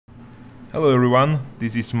Hello everyone,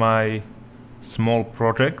 this is my small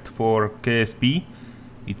project for KSP.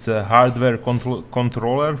 It's a hardware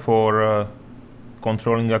controller for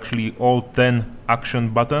controlling actually all 10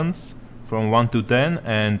 action buttons from 1 to 10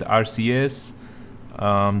 and RCS,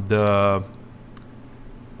 the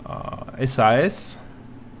SIS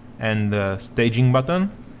and the staging button.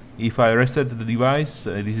 If I reset the device,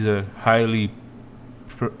 this is a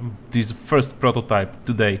this is first prototype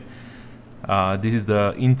today. This is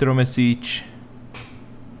the intro message.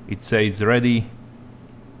 It says ready.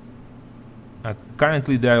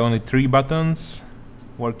 Currently there are only 3 buttons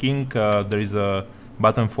working. There is a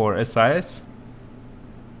button for SIS.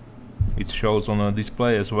 It shows on a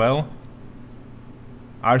display as well.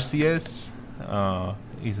 RCS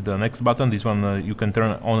is the next button. This one you can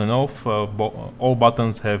turn on and off. All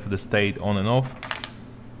buttons have the state on and off.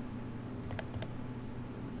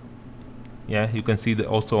 Yeah, you can see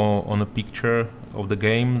also on a picture of the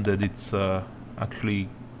game that it's actually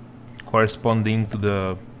corresponding to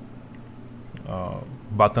the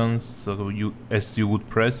buttons as you would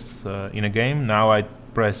press in a game. Now I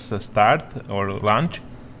press start or launch.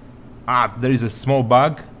 There is a small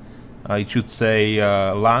bug. It should say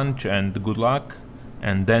launch and good luck,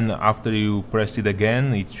 and then after you press it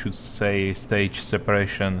again it should say stage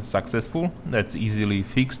separation successful. That's easily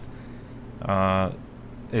fixed.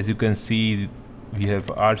 As you can see, we have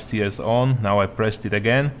RCS on. Now I pressed it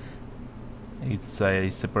again. It's a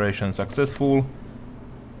separation successful.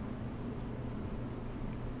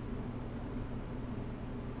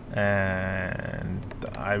 And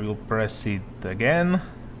I will press it again.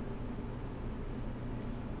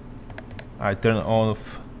 I turn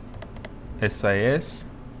off SIS.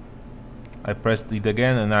 I pressed it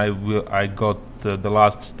again and I got the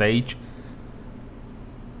last stage.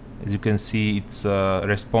 As you can see, it's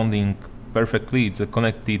responding perfectly. It's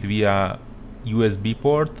connected via USB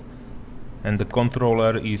port, and the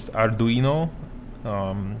controller is Arduino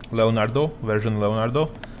Leonardo, version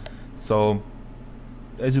Leonardo. So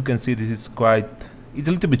as you can see, this is it's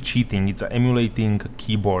a little bit cheating. It's emulating a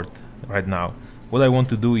keyboard right now. What I want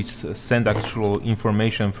to do is send actual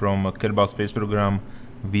information from Kerbal Space Program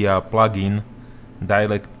via plugin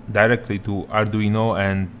directly to Arduino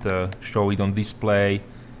and show it on display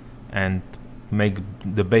and make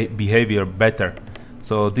the behavior better.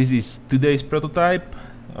 So this is today's prototype.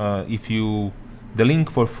 The link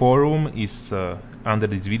for forum is under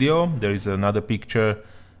this video. There is another picture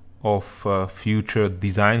of future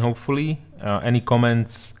design, hopefully. Any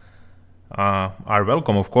comments are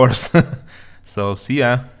welcome, of course. So see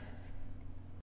ya.